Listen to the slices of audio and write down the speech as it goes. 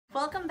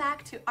Welcome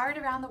back to Art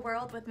Around the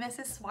World with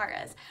Mrs.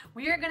 Suarez.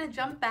 We are going to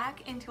jump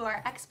back into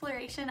our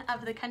exploration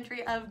of the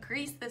country of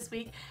Greece this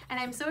week, and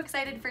I'm so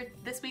excited for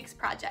this week's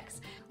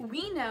projects.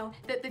 We know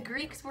that the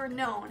Greeks were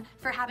known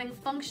for having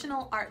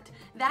functional art.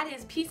 That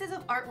is, pieces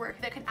of artwork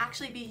that could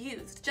actually be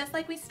used, just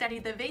like we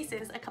studied the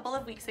vases a couple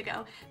of weeks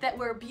ago that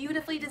were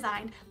beautifully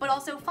designed, but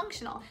also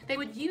functional. They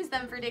would use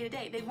them for day to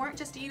day. They weren't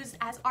just used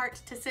as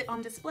art to sit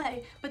on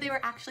display, but they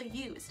were actually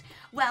used.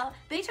 Well,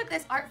 they took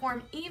this art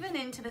form even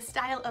into the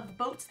style of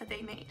boats that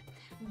they made.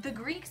 The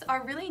Greeks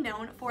are really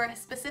known for a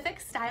specific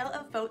style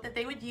of boat that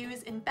they would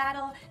use in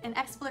battle and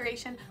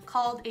exploration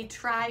called a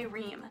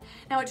trireme.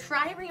 Now, a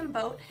trireme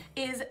boat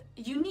is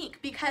unique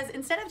because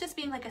instead of just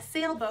being like a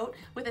sailboat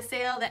with a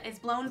sail that is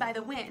blown by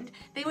the wind,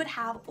 they would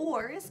have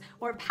oars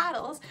or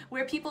paddles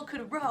where people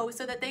could row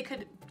so that they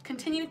could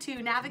continue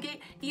to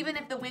navigate even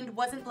if the wind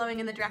wasn't blowing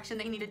in the direction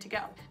they needed to go.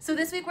 So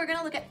this week we're going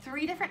to look at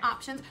 3 different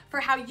options for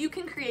how you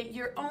can create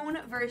your own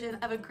version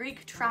of a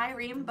Greek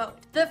trireme boat.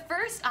 The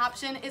first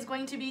option is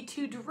going to be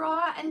to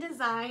draw and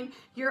design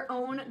your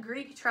own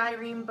Greek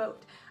trireme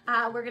boat.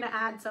 We're going to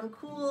add some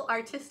cool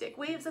artistic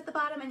waves at the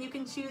bottom, and you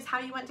can choose how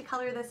you want to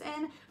color this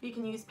in. You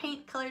can use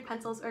paint, colored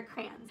pencils, or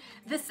crayons.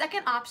 The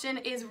second option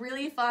is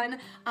really fun,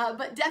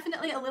 but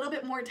definitely a little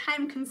bit more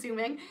time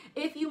consuming.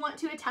 If you want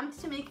to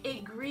attempt to make a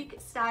Greek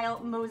style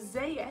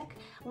mosaic,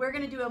 we're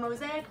going to do a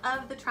mosaic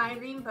of the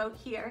trireme boat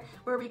here,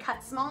 where we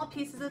cut small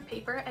pieces of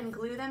paper and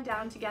glue them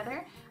down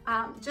together,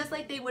 just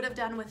like they would have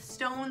done with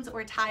stones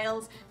or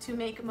tiles to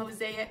make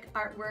mosaic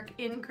artwork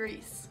in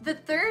Greece. The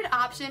third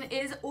option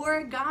is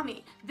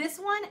origami. This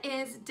one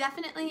is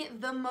definitely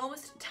the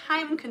most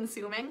time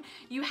consuming.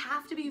 You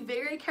have to be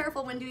very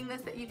careful when doing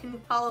this that you can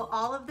follow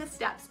all of the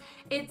steps.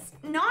 It's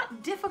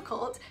not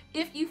difficult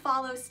if you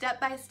follow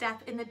step by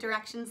step in the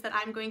directions that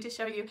I'm going to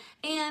show you.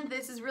 And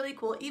this is really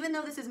cool. Even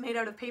though this is made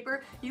out of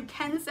paper, you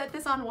can set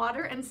this on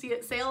water and see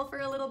it sail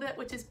for a little bit,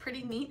 which is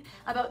pretty neat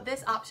about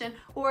this option,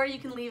 or you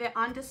can leave it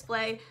on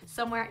display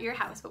somewhere at your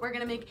house. But we're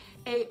gonna make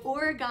a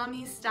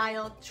origami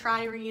style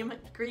trireme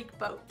Greek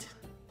boat.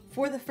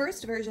 For the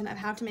first version of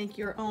how to make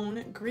your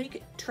own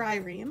Greek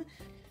trireme,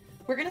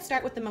 we're going to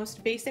start with the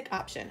most basic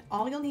option.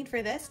 All you'll need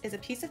for this is a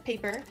piece of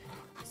paper,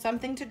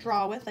 something to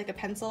draw with like a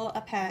pencil,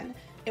 a pen.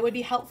 It would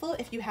be helpful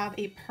if you have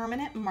a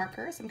permanent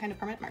marker, some kind of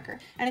permanent marker.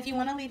 And if you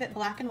want to leave it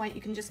black and white,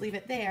 you can just leave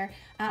it there.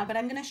 But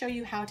I'm going to show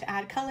you how to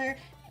add color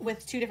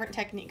with 2 different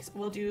techniques.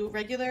 We'll do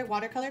regular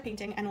watercolor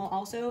painting, and we'll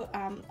also,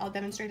 I'll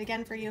demonstrate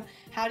again for you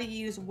how to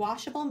use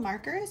washable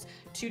markers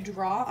to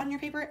draw on your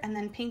paper and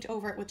then paint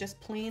over it with just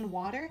plain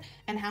water,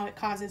 and how it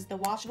causes the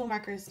washable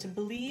markers to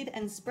bleed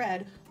and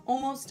spread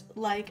almost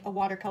like a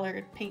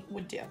watercolor paint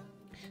would do.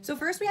 So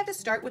first we have to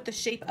start with the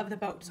shape of the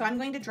boat. So I'm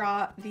going to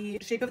draw the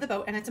shape of the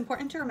boat, and it's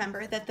important to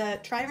remember that the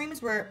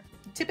triremes were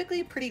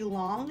typically pretty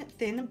long,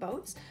 thin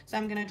boats. So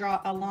I'm going to draw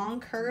a long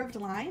curved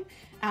line,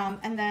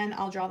 and then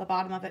I'll draw the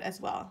bottom of it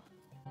as well.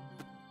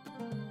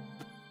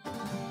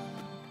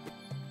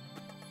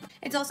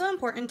 It's also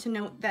important to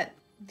note that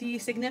the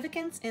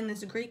significance in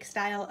this Greek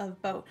style of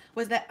boat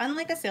was that,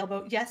 unlike a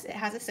sailboat, yes, it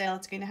has a sail,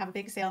 it's going to have a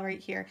big sail right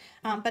here,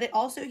 but it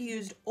also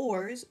used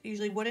oars,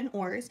 usually wooden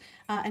oars,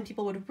 and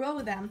people would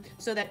row them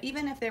so that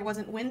even if there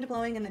wasn't wind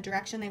blowing in the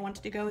direction they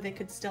wanted to go, they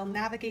could still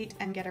navigate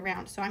and get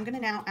around. So I'm going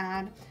to now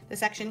add the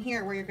section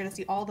here where you're going to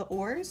see all the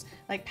oars,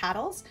 like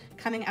paddles,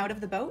 coming out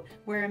of the boat,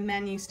 where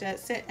men used to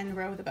sit and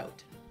row the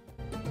boat.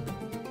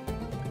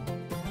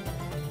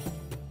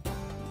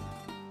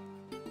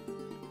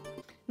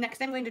 Next,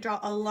 I'm going to draw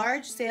a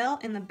large sail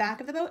in the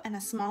back of the boat and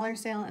a smaller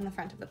sail in the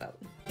front of the boat.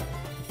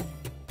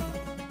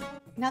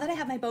 Now that I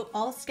have my boat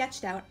all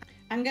sketched out,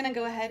 I'm going to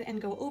go ahead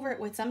and go over it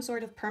with some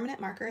sort of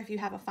permanent marker. If you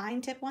have a fine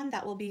tip one,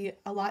 that will be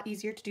a lot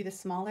easier to do the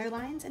smaller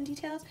lines and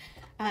details.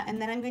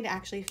 And then I'm going to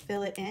actually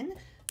fill it in,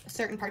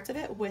 certain parts of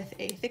it, with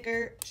a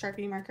thicker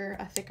Sharpie marker,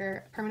 a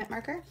thicker permanent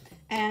marker.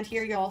 And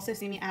here you'll also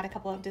see me add a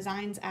couple of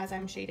designs as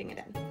I'm shading it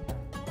in.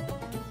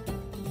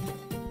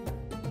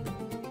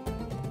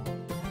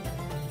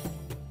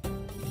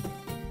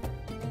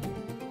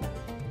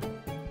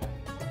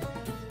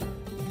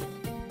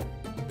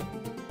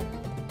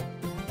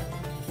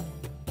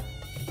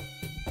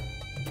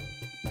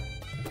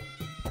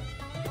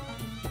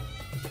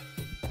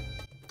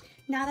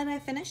 Now that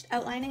I've finished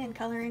outlining and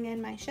coloring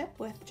in my ship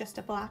with just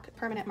a black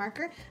permanent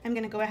marker, I'm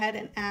going to go ahead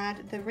and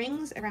add the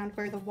rings around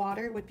where the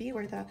water would be,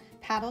 where the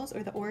paddles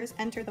or the oars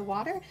enter the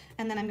water,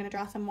 and then I'm going to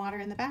draw some water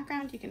in the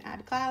background. You can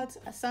add clouds,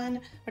 a sun,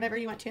 whatever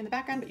you want to in the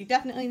background, but you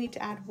definitely need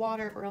to add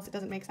water or else it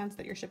doesn't make sense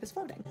that your ship is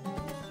floating.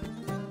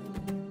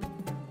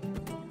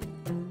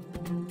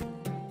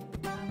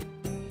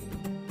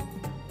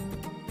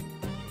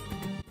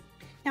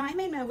 Now I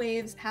made my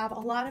waves have a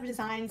lot of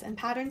designs and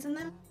patterns in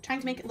them, trying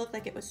to make it look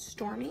like it was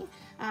stormy.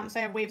 So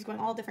I have waves going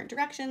all different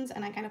directions,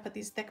 and I kind of put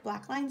these thick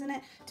black lines in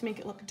it to make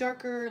it look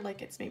darker,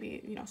 like it's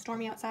maybe, you know,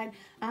 stormy outside.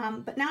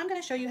 But now I'm going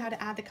to show you how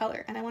to add the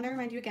color, and I want to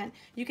remind you again,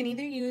 you can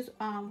either use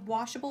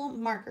washable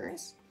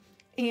markers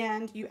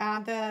and you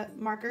add the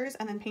markers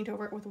and then paint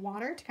over it with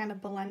water to kind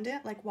of blend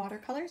it like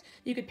watercolors.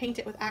 You could paint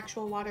it with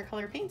actual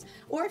watercolor paints,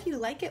 or if you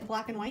like it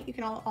black and white, you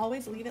can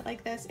always leave it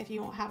like this. If you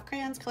don't have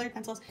crayons, colored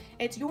pencils,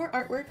 it's your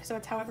artwork, so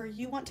it's however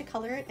you want to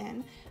color it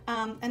in.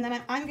 And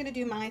then I'm going to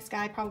do my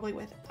sky probably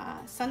with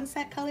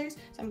sunset colors,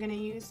 so I'm going to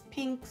use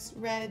pinks,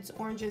 reds,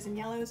 oranges, and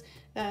yellows,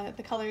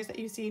 the colors that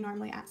you see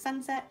normally at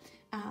sunset.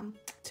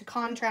 To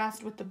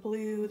contrast with the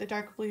blue, the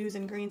dark blues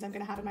and greens I'm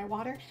going to have in my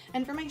water.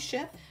 And for my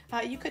ship,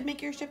 you could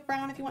make your ship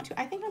brown if you want to.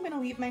 I think I'm going to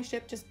leave my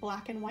ship just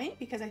black and white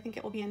because I think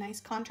it will be a nice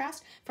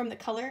contrast from the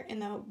color in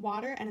the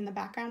water and in the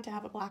background to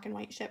have a black and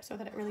white ship so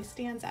that it really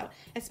stands out,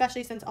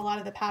 especially since a lot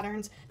of the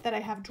patterns that I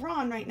have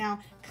drawn right now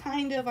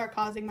kind of are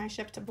causing my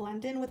ship to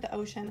blend in with the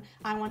ocean.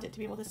 I want it to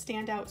be able to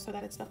stand out so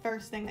that it's the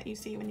first thing that you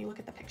see when you look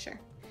at the picture.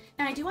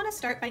 Now I do want to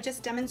start by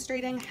just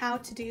demonstrating how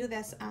to do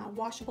this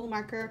washable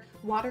marker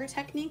water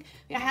technique.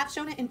 I have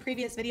shown it in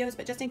previous videos,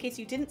 but just in case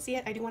you didn't see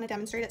it, I do want to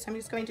demonstrate it. So I'm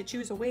just going to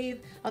choose a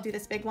wave. I'll do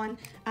this big one.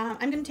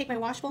 I'm going to take my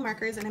washable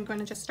markers and I'm going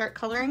to just start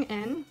coloring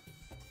in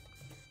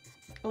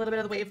a little bit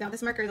of the wave. Now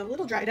this marker is a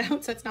little dried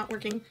out, so it's not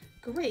working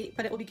great,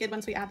 but it will be good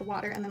once we add the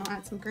water, and then I'll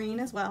add some green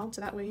as well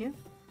to that wave.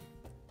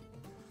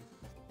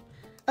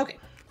 Okay,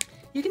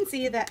 you can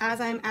see that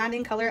as I'm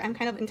adding color, I'm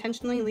kind of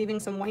intentionally leaving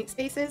some white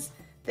spaces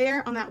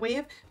there on that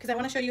wave because I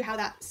want to show you how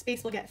that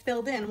space will get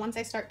filled in once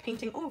I start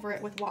painting over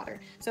it with water.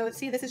 So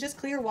see, this is just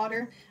clear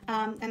water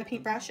and a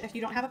paintbrush. If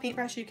you don't have a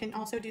paintbrush, you can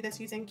also do this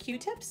using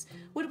Q-tips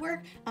would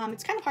work.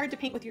 It's kind of hard to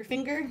paint with your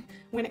finger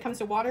when it comes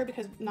to water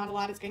because not a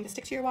lot is going to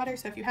stick to your water.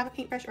 So if you have a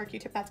paintbrush or a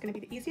Q-tip, that's going to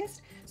be the easiest.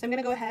 So I'm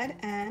going to go ahead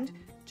and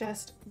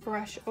just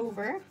brush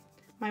over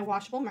my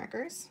washable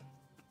markers.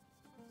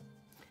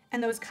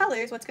 And those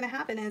colors, what's going to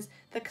happen is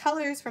the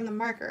colors from the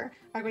marker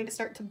are going to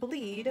start to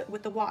bleed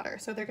with the water.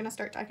 So they're going to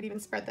start to, I could even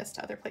spread this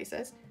to other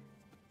places,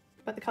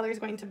 but the color is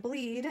going to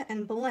bleed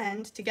and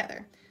blend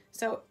together.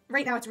 So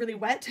right now it's really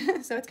wet,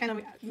 so it's kind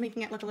of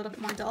making it look a little bit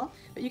more dull.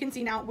 But you can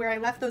see now where I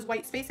left those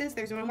white spaces,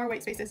 there's no more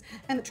white spaces.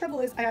 And the trouble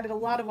is I added a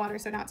lot of water,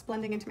 so now it's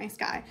blending into my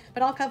sky.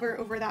 But I'll cover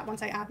over that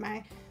once I add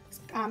my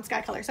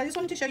sky color. So I just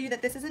wanted to show you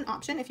that this is an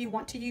option if you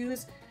want to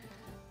use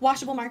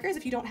washable markers.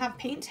 If you don't have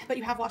paint, but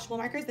you have washable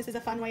markers, this is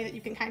a fun way that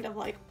you can kind of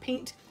like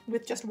paint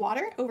with just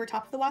water over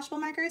top of the washable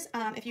markers.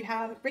 If you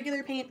have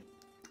regular paint,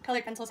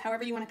 colored pencils,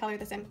 however you want to color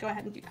this in, go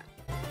ahead and do that.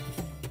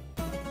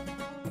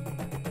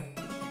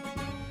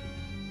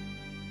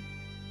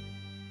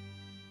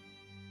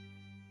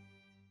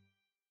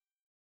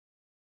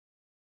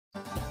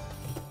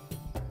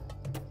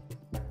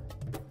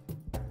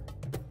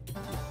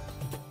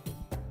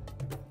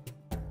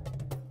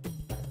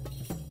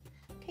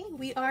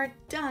 We are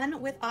done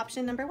with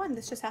option number one.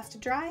 This just has to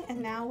dry, and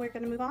now we're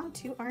going to move on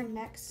to our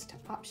next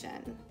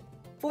option.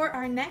 For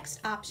our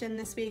next option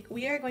this week,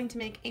 we are going to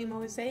make a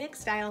mosaic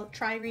style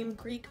trireme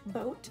Greek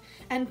boat.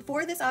 And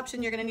for this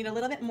option, you're going to need a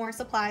little bit more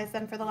supplies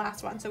than for the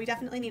last one. So we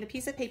definitely need a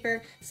piece of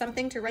paper,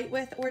 something to write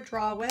with or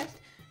draw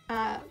with,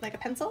 like a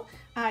pencil.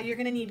 You're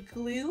going to need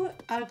glue.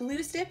 A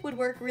glue stick would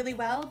work really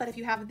well, but if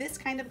you have this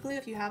kind of glue,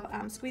 if you have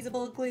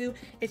squeezable glue,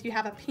 if you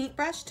have a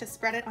paintbrush to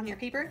spread it on your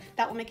paper,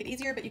 that will make it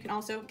easier, but you can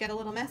also get a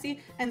little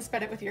messy and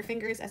spread it with your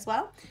fingers as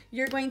well.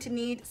 You're going to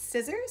need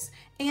scissors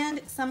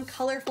and some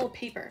colorful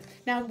paper.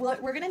 Now we're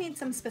going to need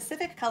some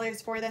specific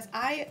colors for this.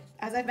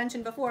 As I've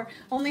mentioned before,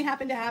 only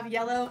happen to have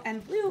yellow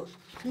and blue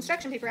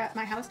construction paper at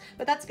my house,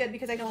 but that's good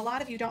because I know a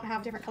lot of you don't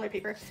have different color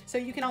paper. So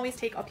you can always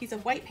take a piece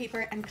of white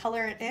paper and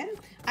color it in.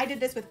 I did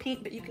this with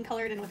paint, but you can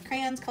color it in with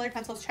crayons, colored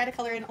pencils. Try to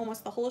color in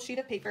almost the whole sheet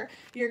of paper.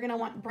 You're going to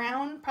want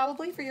brown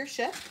probably for your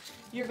ship.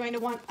 You're going to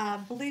want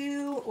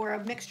blue or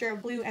a mixture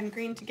of blue and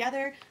green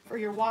together for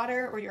your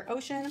water or your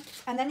ocean.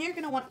 And then you're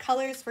going to want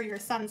colors for your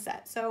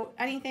sunset. So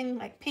anything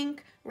like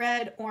pink,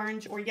 red,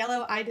 orange, or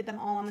yellow. I did them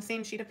all on the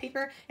same sheet of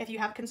paper. If you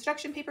have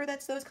construction paper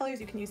that's those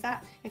colors, you can use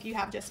that. If you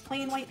have just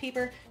plain white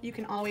paper, you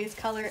can always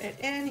color it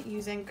in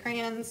using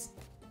crayons,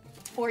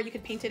 or you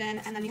could paint it in,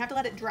 and then you have to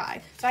let it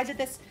dry. So I did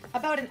this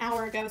about an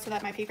hour ago so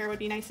that my paper would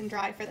be nice and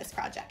dry for this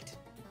project.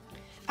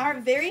 Our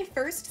very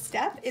first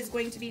step is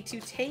going to be to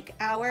take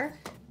our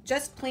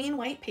just plain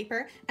white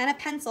paper and a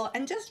pencil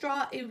and just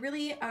draw a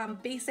really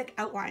basic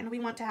outline. We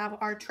want to have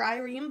our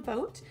trireme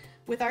boat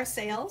with our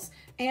sails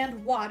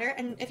and water,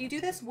 and if you do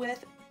this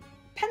with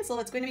pencil,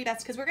 it's going to be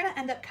best because we're going to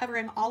end up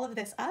covering all of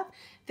this up.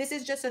 This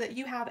is just so that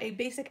you have a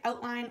basic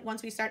outline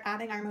once we start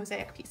adding our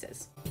mosaic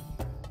pieces.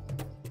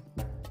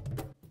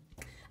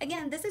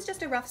 Again, this is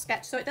just a rough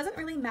sketch, so it doesn't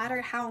really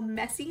matter how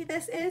messy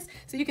this is.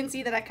 So you can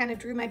see that I kind of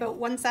drew my boat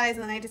one size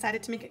and then I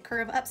decided to make it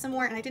curve up some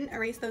more, and I didn't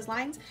erase those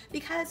lines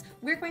because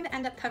we're going to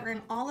end up covering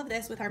all of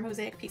this with our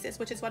mosaic pieces,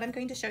 which is what I'm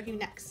going to show you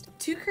next.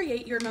 To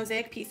create your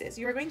mosaic pieces,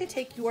 you're going to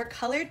take your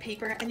colored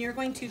paper and you're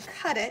going to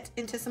cut it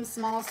into some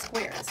small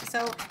squares.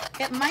 So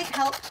it might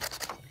help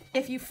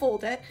if you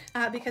fold it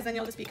because then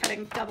you'll just be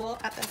cutting double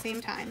at the same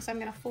time. So I'm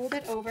going to fold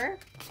it over,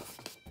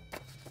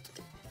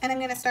 and I'm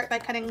going to start by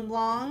cutting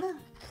long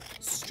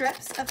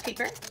strips of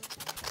paper.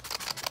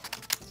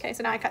 Okay,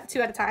 so now I cut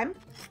two at a time.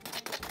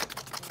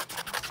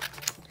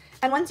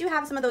 And once you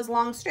have some of those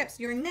long strips,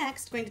 you're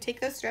next going to take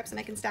those strips, and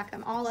I can stack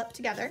them all up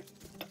together.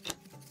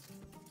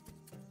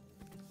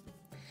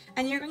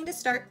 And you're going to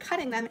start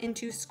cutting them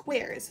into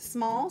squares,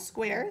 small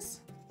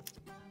squares,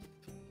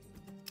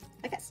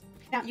 like this.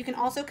 Now you can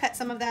also cut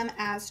some of them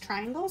as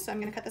triangles. So I'm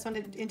going to cut this one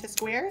into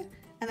squares,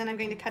 and then I'm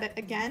going to cut it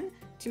again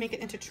to make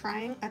it into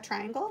a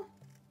triangle.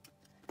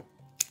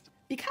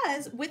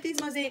 Because with these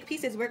mosaic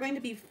pieces, we're going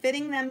to be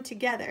fitting them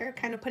together,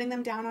 kind of putting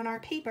them down on our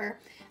paper.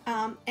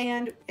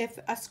 And if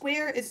a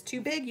square is too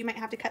big, you might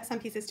have to cut some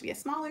pieces to be a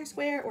smaller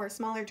square or a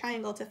smaller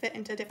triangle to fit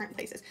into different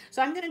places.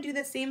 So I'm going to do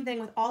the same thing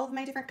with all of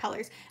my different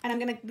colors, and I'm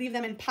going to leave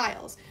them in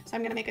piles. So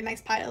I'm going to make a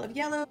nice pile of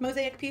yellow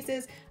mosaic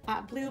pieces,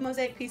 blue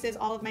mosaic pieces,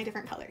 all of my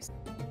different colors.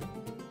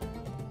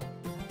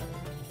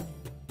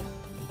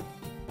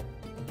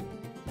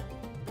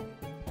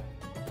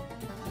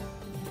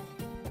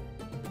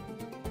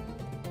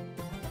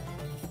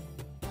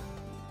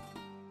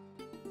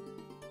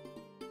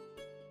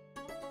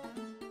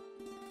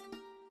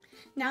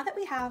 Now that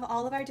we have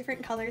all of our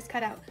different colors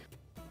cut out,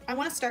 I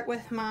want to start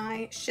with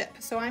my ship.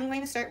 So I'm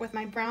going to start with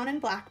my brown and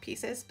black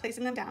pieces,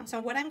 placing them down. So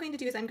what I'm going to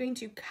do is I'm going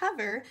to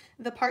cover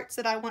the parts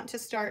that I want to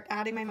start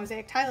adding my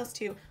mosaic tiles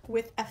to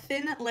with a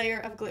thin layer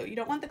of glue. You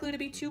don't want the glue to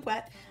be too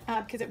wet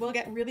because it will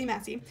get really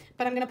messy,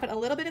 but I'm going to put a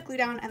little bit of glue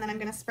down, and then I'm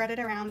going to spread it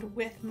around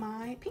with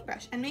my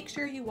paintbrush. And make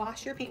sure you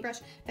wash your paintbrush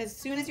as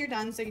soon as you're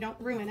done so you don't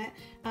ruin it,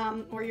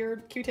 or your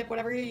Q-tip,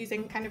 whatever you're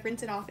using, kind of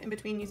rinse it off in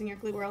between using your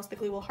glue, or else the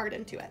glue will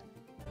harden to it.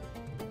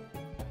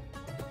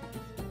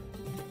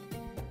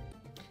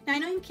 Now I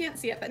know you can't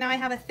see it, but now I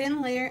have a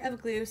thin layer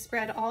of glue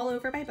spread all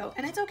over my boat,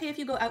 and it's okay if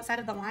you go outside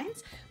of the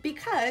lines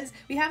because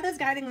we have those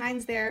guiding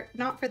lines there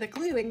not for the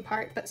gluing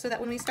part, but so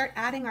that when we start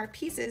adding our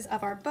pieces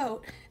of our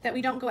boat that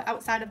we don't go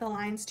outside of the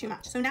lines too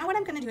much. So now what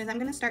I'm going to do is I'm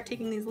going to start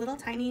taking these little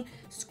tiny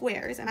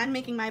squares, and I'm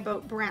making my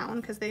boat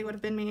brown because they would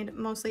have been made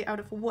mostly out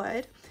of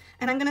wood,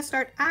 and I'm going to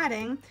start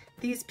adding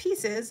these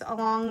pieces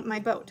along my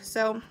boat.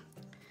 So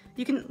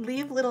you can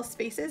leave little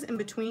spaces in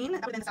between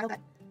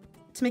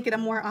to make it a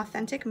more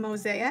authentic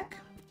mosaic.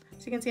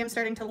 So you can see I'm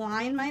starting to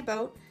line my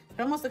boat.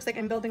 It almost looks like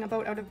I'm building a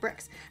boat out of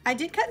bricks. I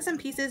did cut some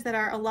pieces that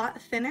are a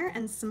lot thinner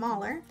and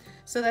smaller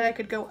so that I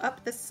could go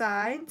up the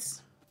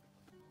sides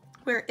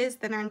where it is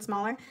thinner and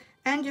smaller.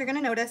 And you're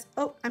gonna notice,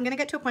 oh, I'm gonna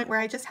get to a point where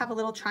I just have a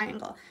little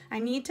triangle. I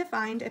need to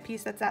find a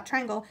piece that's that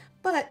triangle,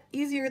 but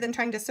easier than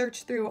trying to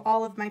search through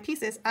all of my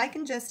pieces, I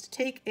can just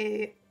take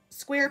a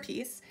square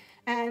piece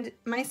and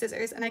my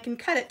scissors, and I can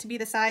cut it to be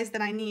the size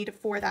that I need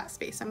for that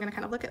space. So I'm gonna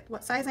kind of look at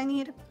what size I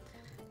need, and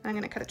I'm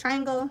gonna cut a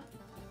triangle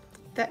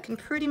that can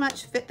pretty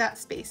much fit that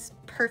space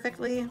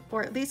perfectly,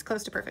 or at least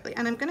close to perfectly.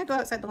 And I'm gonna go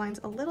outside the lines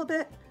a little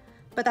bit,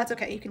 but that's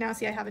okay. You can now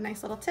see I have a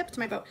nice little tip to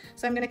my boat.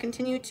 So I'm gonna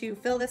continue to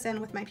fill this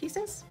in with my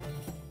pieces.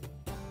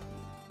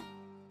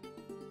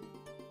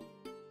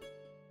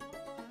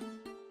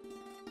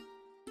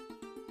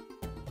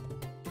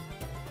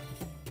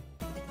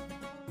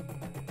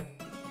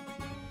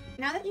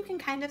 Now that you can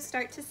kind of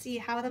start to see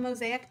how the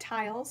mosaic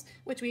tiles,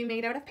 which we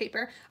made out of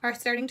paper, are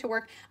starting to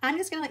work, I'm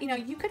just gonna let you know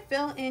you could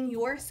fill in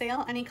your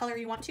sail any color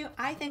you want to.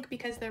 I think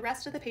because the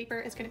rest of the paper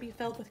is gonna be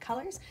filled with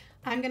colors,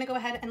 I'm gonna go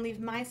ahead and leave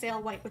my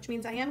sail white, which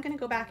means I am gonna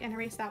go back and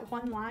erase that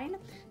one line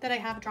that I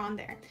have drawn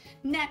there.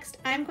 Next,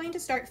 I'm going to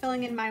start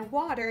filling in my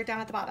water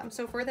down at the bottom.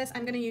 So for this,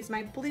 I'm gonna use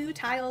my blue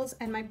tiles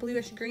and my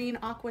bluish green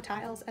aqua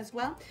tiles as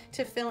well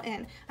to fill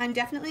in. I'm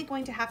definitely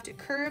going to have to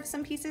curve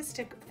some pieces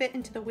to fit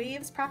into the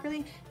waves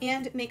properly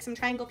and make some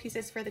triangle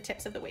pieces for the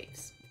tips of the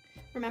waves.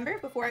 Remember,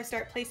 before I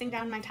start placing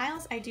down my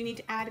tiles, I do need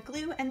to add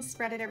glue and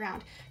spread it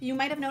around. You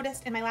might have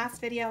noticed in my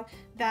last video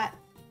that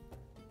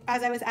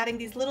as I was adding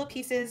these little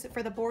pieces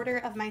for the border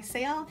of my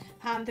sail,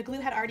 the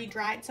glue had already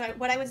dried. So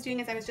what I was doing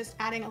is I was just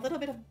adding a little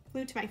bit of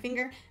glue to my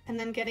finger and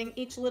then getting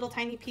each little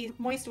tiny piece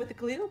moist with the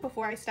glue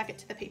before I stuck it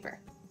to the paper.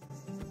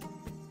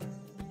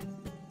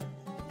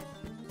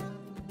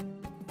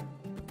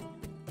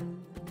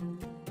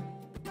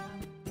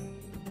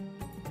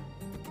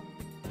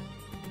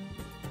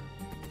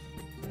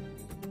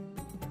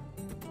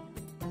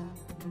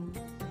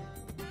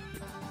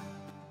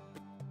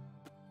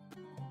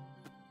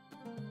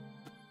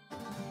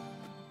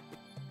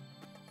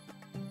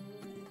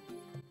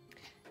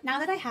 Now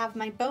that I have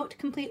my boat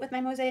complete with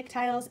my mosaic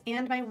tiles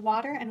and my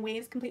water and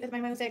waves complete with my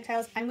mosaic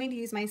tiles, I'm going to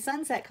use my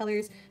sunset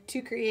colors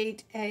to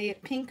create a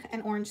pink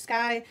and orange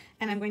sky,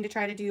 and I'm going to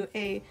try to do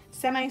a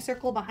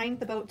semicircle behind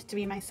the boat to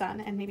be my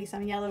sun, and maybe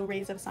some yellow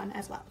rays of sun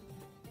as well.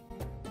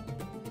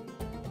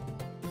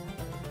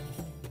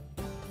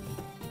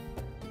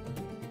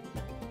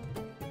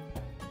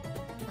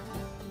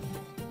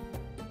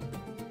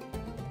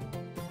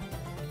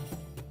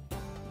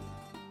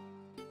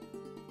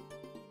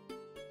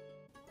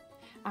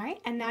 All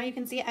right, and now you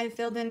can see I've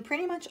filled in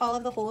pretty much all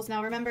of the holes.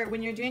 Now remember,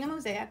 when you're doing a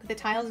mosaic, the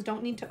tiles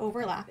don't need to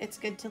overlap. It's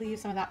good to leave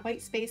some of that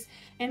white space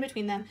in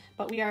between them,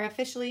 but we are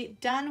officially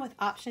done with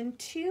option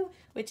 2,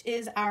 which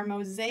is our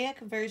mosaic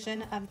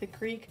version of the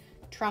Greek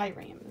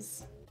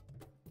triremes.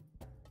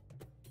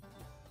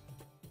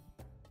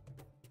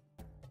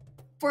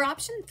 For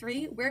option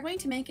 3, we're going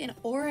to make an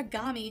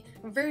origami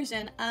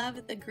version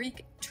of the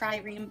Greek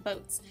Trireme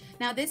boats.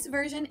 Now this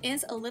version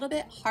is a little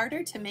bit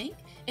harder to make.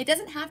 It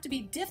doesn't have to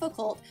be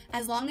difficult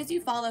as long as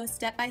you follow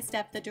step by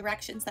step the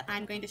directions that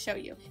I'm going to show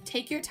you.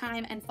 Take your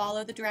time and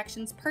follow the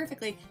directions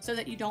perfectly so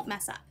that you don't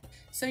mess up.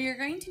 So you're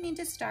going to need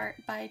to start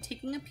by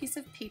taking a piece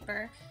of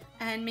paper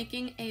and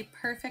making a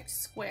perfect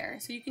square.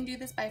 So you can do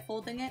this by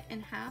folding it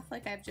in half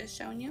like I've just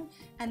shown you,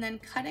 and then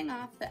cutting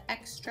off the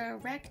extra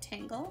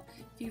rectangle.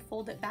 If you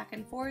fold it back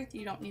and forth,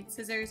 you don't need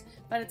scissors,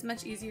 but it's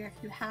much easier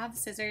if you have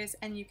scissors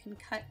and you can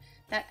cut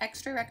that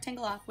extra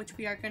rectangle off, which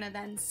we are going to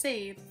then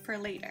save for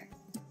later.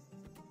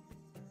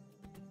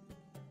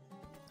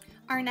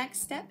 Our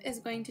next step is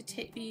going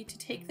to be to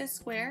take the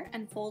square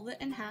and fold it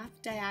in half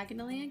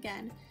diagonally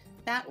again.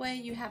 That way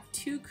you have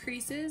two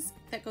creases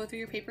that go through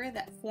your paper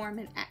that form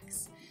an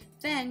X.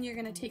 Then you're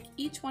going to take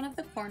each one of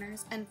the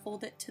corners and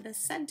fold it to the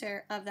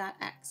center of that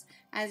X,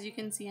 as you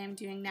can see I'm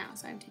doing now.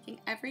 So I'm taking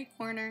every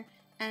corner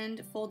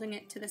and folding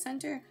it to the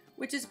center,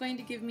 which is going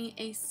to give me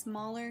a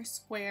smaller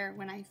square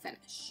when I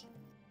finish.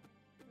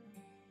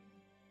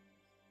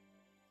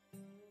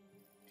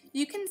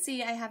 You can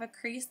see I have a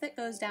crease that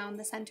goes down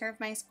the center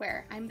of my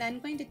square. I'm then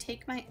going to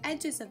take my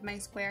edges of my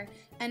square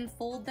and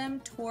fold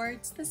them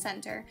towards the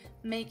center,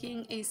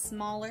 making a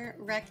smaller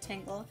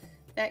rectangle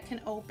that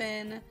can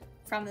open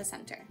from the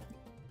center.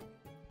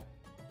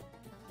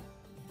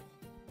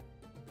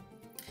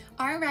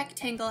 Our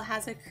rectangle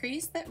has a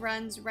crease that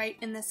runs right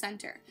in the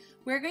center.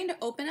 We're going to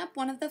open up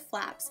one of the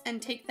flaps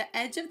and take the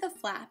edge of the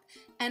flap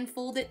and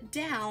fold it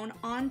down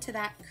onto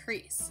that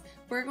crease.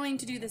 We're going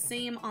to do the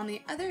same on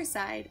the other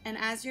side, and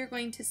as you're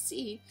going to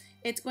see,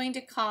 it's going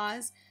to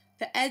cause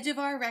the edge of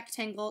our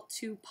rectangle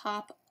to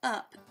pop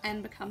up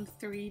and become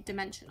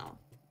three-dimensional.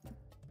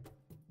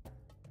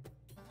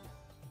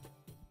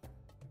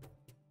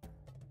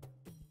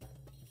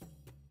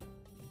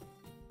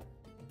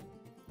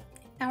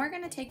 Now we're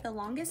going to take the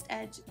longest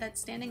edge that's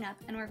standing up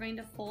and we're going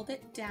to fold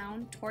it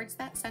down towards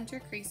that center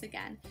crease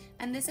again,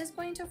 and this is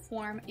going to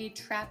form a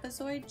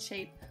trapezoid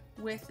shape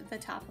with the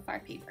top of our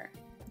paper.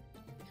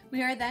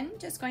 We are then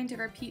just going to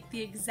repeat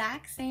the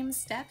exact same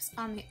steps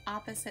on the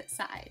opposite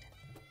side.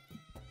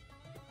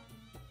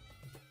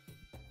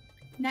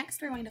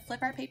 Next, we're going to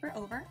flip our paper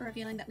over,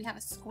 revealing that we have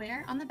a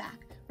square on the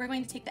back. We're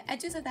going to take the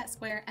edges of that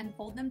square and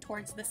fold them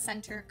towards the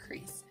center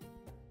crease.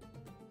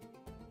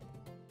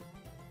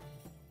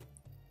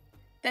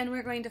 Then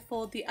we're going to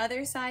fold the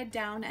other side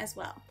down as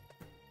well.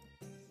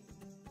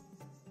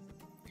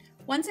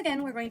 Once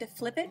again, we're going to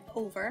flip it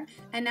over,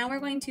 and now we're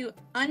going to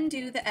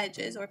undo the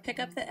edges, or pick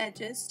up the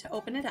edges to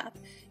open it up.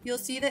 You'll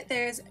see that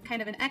there's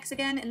kind of an X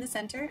again in the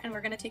center, and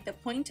we're going to take the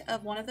point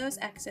of one of those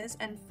X's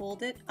and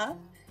fold it up,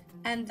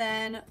 and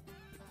then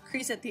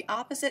crease it the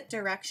opposite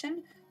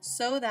direction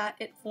so that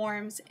it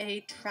forms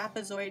a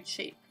trapezoid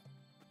shape.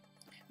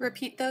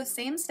 Repeat those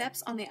same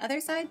steps on the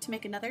other side to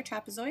make another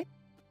trapezoid.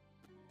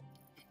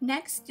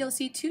 Next, you'll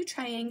see two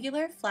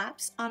triangular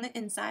flaps on the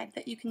inside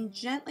that you can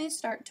gently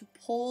start to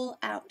pull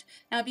out.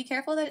 Now be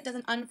careful that it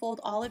doesn't unfold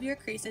all of your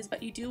creases,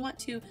 but you do want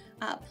to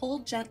pull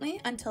gently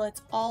until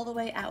it's all the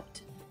way out.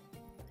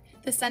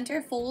 The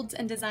center folds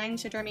and design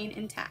should remain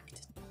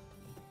intact.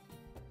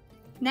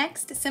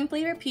 Next,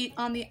 simply repeat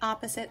on the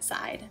opposite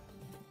side.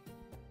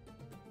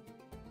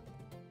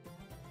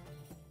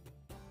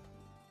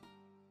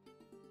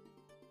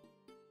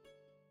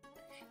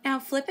 Now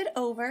flip it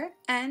over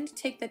and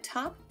take the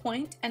top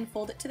point and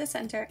fold it to the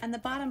center, and the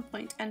bottom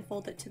point and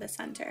fold it to the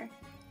center,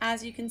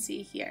 as you can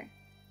see here.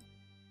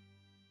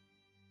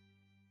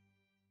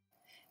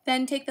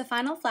 Then take the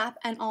final flap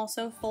and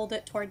also fold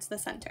it towards the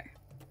center.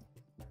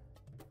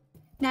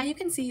 Now you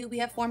can see we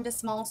have formed a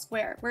small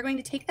square. We're going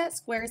to take that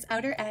square's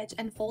outer edge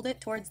and fold it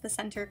towards the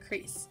center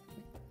crease.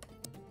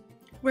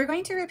 We're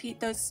going to repeat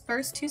those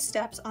first two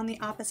steps on the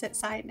opposite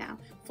side now,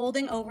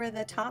 folding over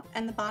the top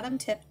and the bottom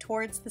tip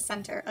towards the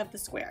center of the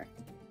square.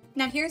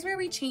 Now here's where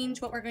we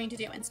change what we're going to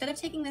do. Instead of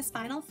taking this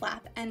final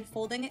flap and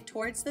folding it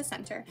towards the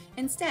center,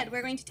 instead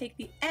we're going to take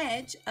the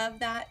edge of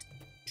that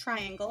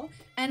triangle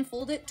and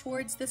fold it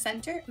towards the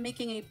center,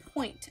 making a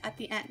point at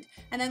the end.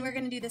 And then we're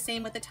going to do the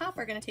same with the top.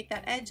 We're going to take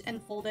that edge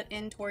and fold it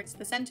in towards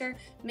the center,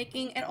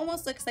 making it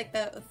almost looks like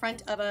the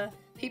front of a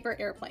paper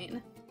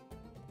airplane.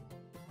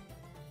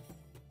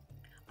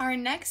 Our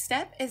next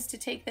step is to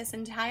take this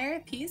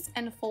entire piece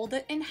and fold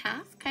it in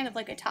half, kind of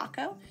like a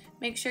taco.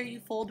 Make sure you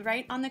fold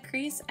right on the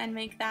crease and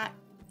make that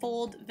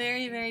fold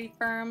very, very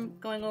firm,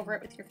 going over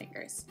it with your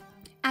fingers.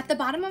 At the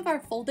bottom of our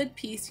folded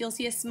piece, you'll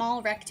see a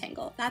small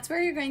rectangle. That's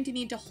where you're going to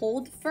need to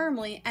hold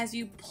firmly as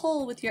you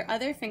pull with your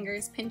other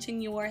fingers,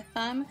 pinching your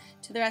thumb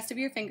to the rest of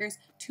your fingers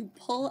to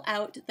pull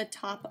out the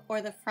top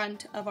or the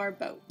front of our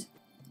boat.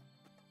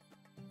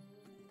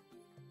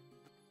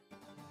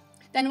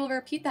 Then we'll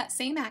repeat that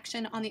same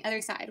action on the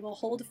other side. We'll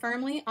hold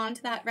firmly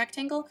onto that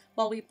rectangle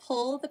while we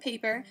pull the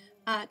paper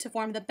to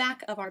form the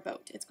back of our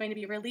boat. It's going to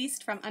be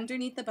released from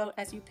underneath the boat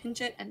as you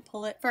pinch it and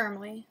pull it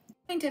firmly.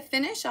 We're going to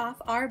finish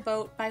off our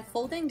boat by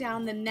folding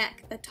down the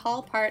neck, the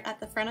tall part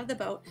at the front of the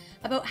boat,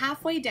 about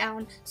halfway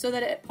down so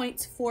that it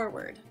points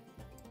forward.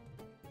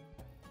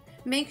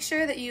 Make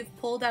sure that you've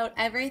pulled out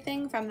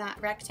everything from that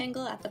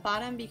rectangle at the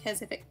bottom,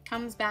 because if it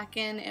comes back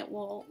in, it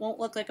won't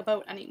look like a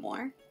boat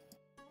anymore.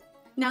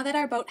 Now that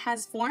our boat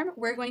has form,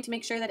 we're going to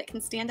make sure that it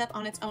can stand up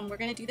on its own. We're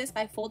going to do this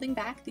by folding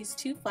back these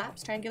two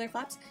flaps, triangular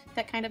flaps,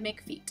 that kind of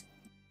make feet.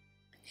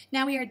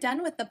 Now we are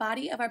done with the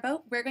body of our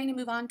boat. We're going to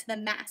move on to the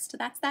mast.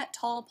 That's that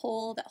tall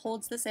pole that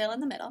holds the sail in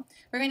the middle.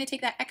 We're going to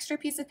take that extra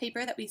piece of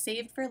paper that we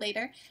saved for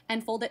later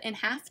and fold it in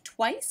half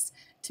twice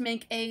to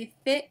make a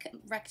thick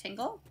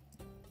rectangle.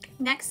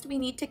 Next, we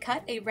need to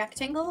cut a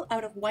rectangle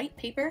out of white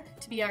paper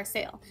to be our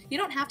sail. You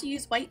don't have to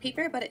use white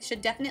paper, but it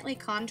should definitely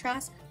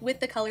contrast with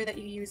the color that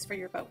you use for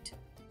your boat.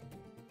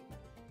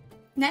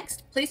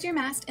 Next, place your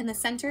mast in the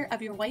center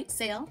of your white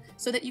sail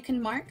so that you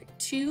can mark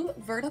two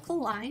vertical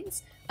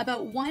lines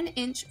about 1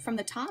 inch from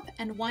the top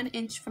and 1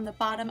 inch from the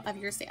bottom of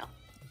your sail.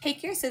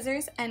 Take your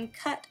scissors and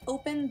cut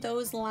open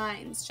those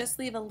lines. Just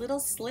leave a little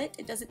slit.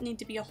 It doesn't need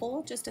to be a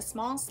hole, just a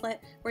small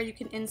slit where you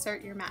can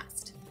insert your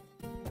mast.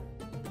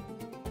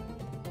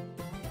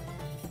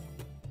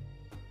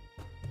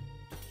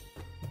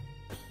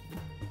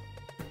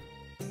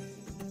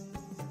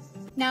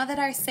 Now that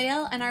our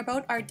sail and our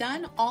boat are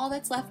done, all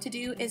that's left to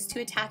do is to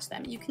attach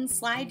them. You can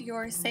slide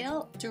your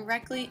sail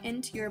directly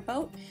into your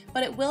boat,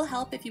 but it will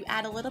help if you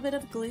add a little bit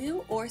of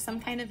glue or some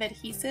kind of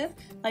adhesive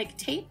like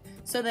tape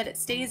so that it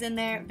stays in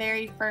there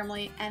very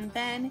firmly, and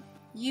then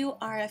you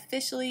are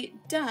officially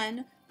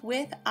done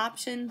with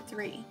option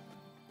 3.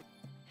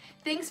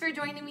 Thanks for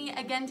joining me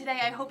again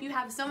today. I hope you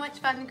have so much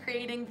fun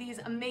creating these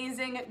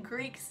amazing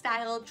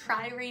Greek-style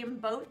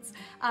trireme boats.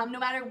 No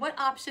matter what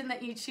option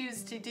that you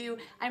choose to do,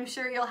 I'm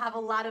sure you'll have a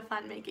lot of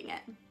fun making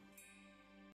it.